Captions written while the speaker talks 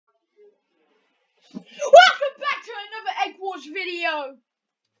Wars video.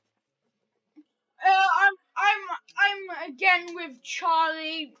 I'm again with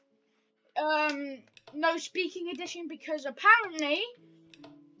Charlie. No speaking edition because apparently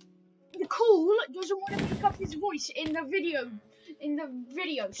Nicole doesn't want to pick up his voice in the video.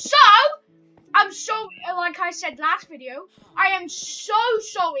 So I'm so, like I said last video, I am so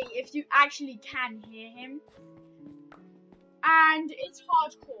sorry if you actually can hear him. And it's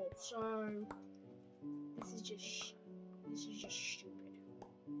hardcore, so this is just stupid.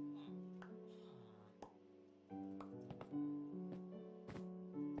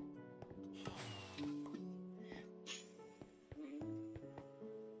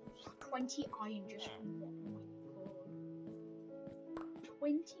 $20 iron just for what? Oh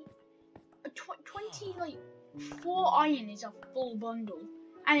my god. 20 like 4 iron is a full bundle,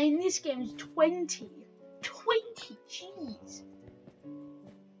 and in this game it's 20. Jeez.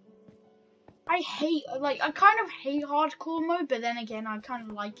 I kind of hate hardcore mode, but then again I kind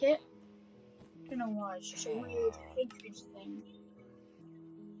of like it. I don't know why, it's just a weird hatred thing.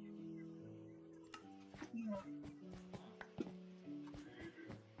 Yeah.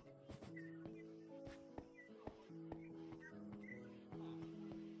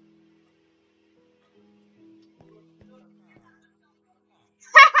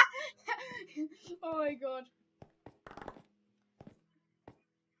 Oh my god.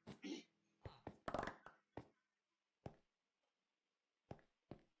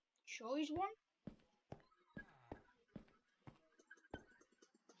 Sure he's won?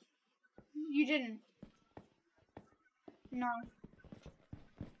 You didn't. No.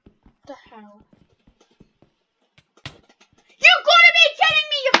 What the hell? You gotta be kidding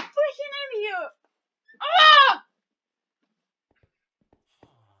me, you freaking idiot! Ah!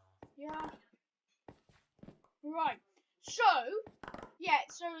 Yeah. Right. So, yeah,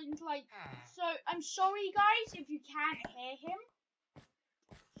 so I'm sorry guys if you can't hear him.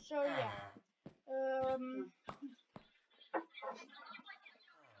 So yeah.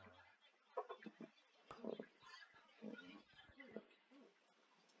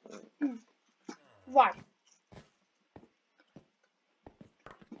 Right.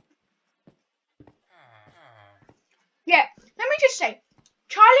 Yeah, let me just say,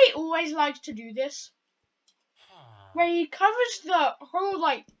 Charlie always likes to do this, where he covers the whole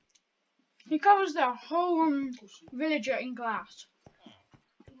villager in glass.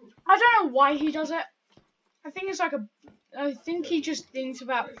 I don't know why he does it. I think he just thinks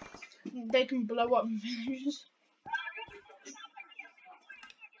about they can blow up villagers.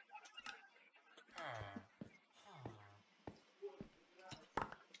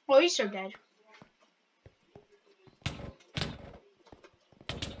 Oh, he's so dead.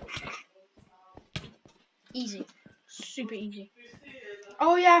 Easy. Super easy.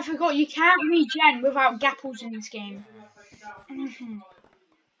 Oh yeah, I forgot, you can't regen without gapples in this game.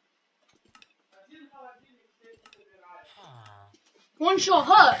 Once you're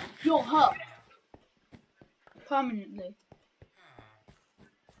hurt, you're hurt. Permanently.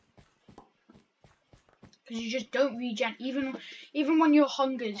 Because you just don't regen. Even when your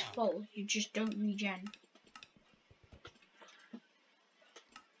hunger is full, you just don't regen.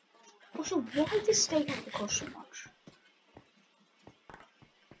 Also, why does steak have to cost so much?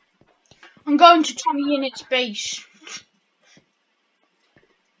 I'm going to Tommy Innit's base.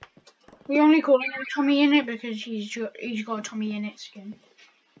 We only call him Tommy Innit because he's got a Tommy Innit skin.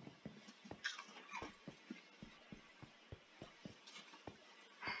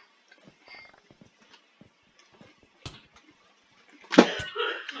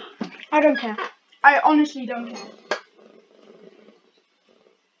 I don't care. I honestly don't care.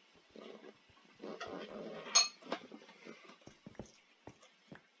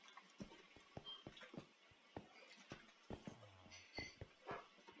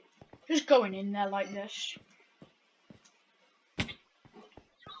 Just going in there like this.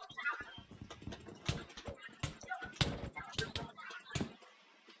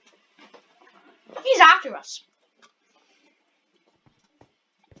 He's after us.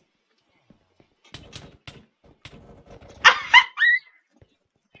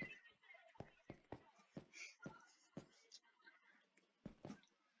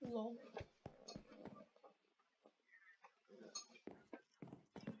 Lol.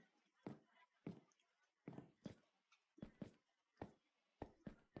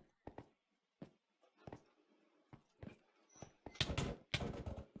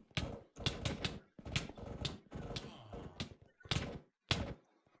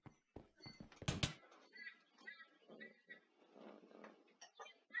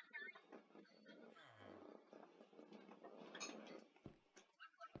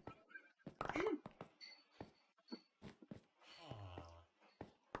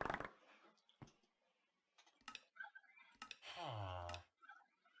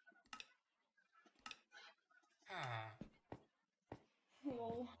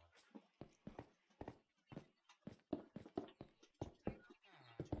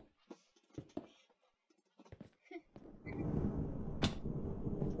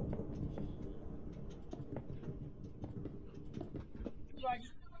 Right.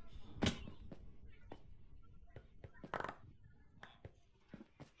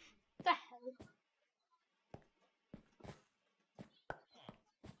 The hell?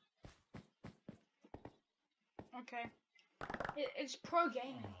 Okay. It's pro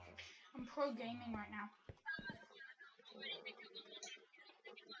gaming. I'm pro gaming right now.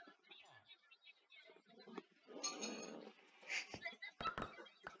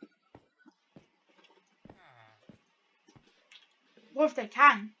 What if they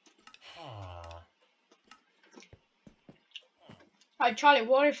can? Right, Charlie,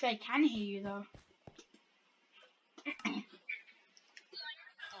 what if they can hear you though?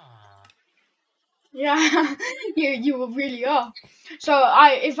 Yeah, you really are. So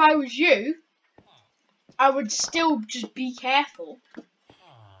if I was you, I would still just be careful.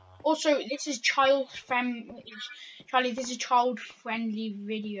 Also, this is Charlie, this is child friendly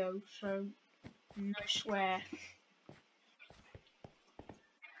video, so no swear.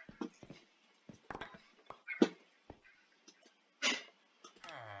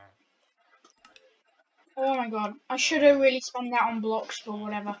 Oh my god, I should have really spent that on blocks or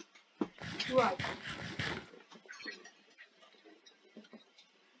whatever. Right.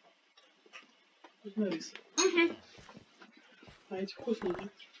 Nice. Mhm. Right, hopefully.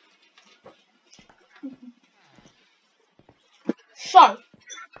 So,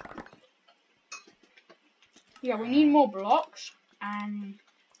 yeah, we need more blocks, and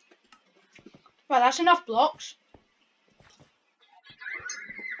well, that's enough blocks.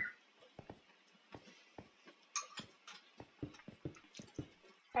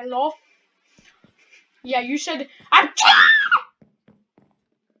 Hello. Yeah, you said I'm.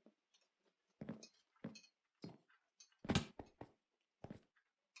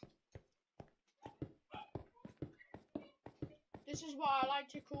 This is what I like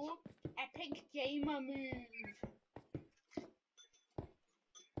to call epic gamer move.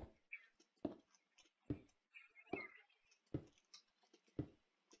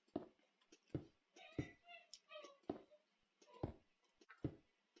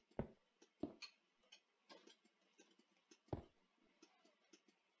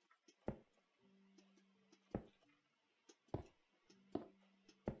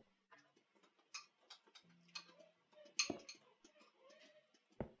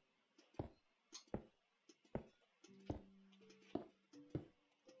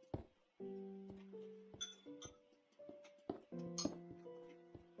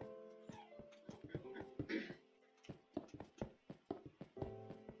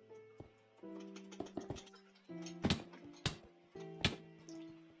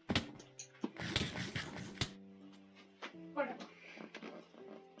 Whatever.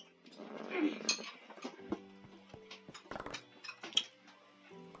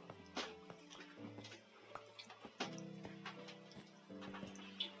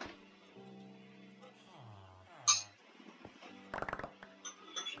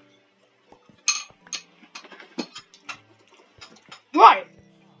 Right.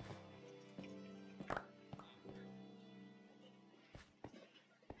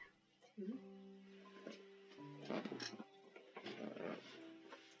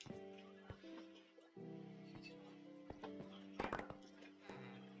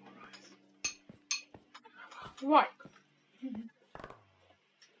 Right.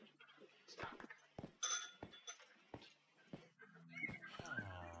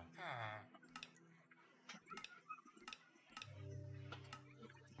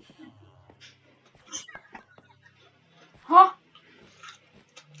 Huh?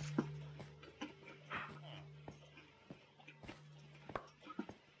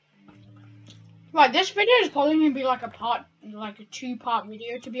 Right, this video is probably gonna be like a 2-part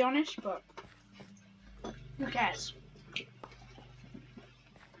video to be honest, but who cares?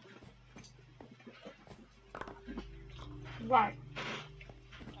 Right.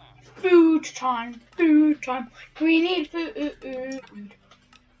 Food time, food time. We need food.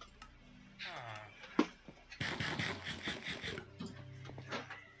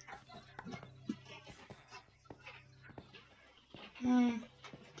 Hmm.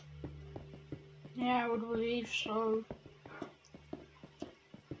 Yeah, I would believe so.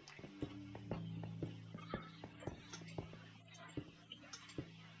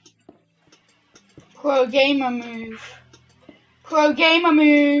 Pro gamer move. Pro gamer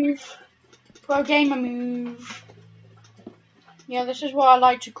move. Pro gamer move. Yeah, this is what I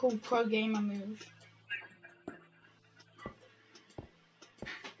like to call pro gamer move.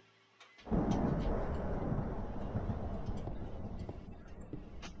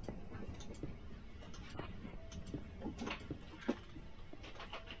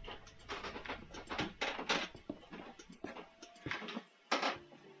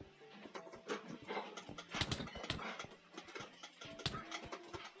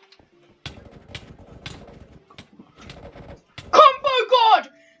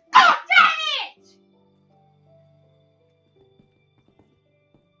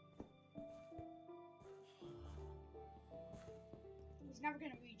 never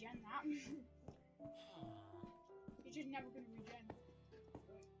gonna regen that. He's just never gonna regen.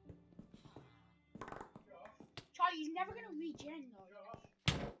 Charlie, he's never gonna regen though.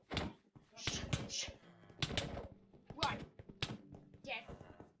 Shh. Right. Dead.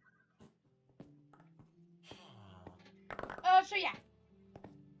 So yeah.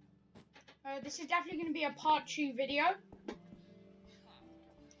 This is definitely gonna be a part 2 video.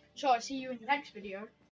 So I'll see you in the next video.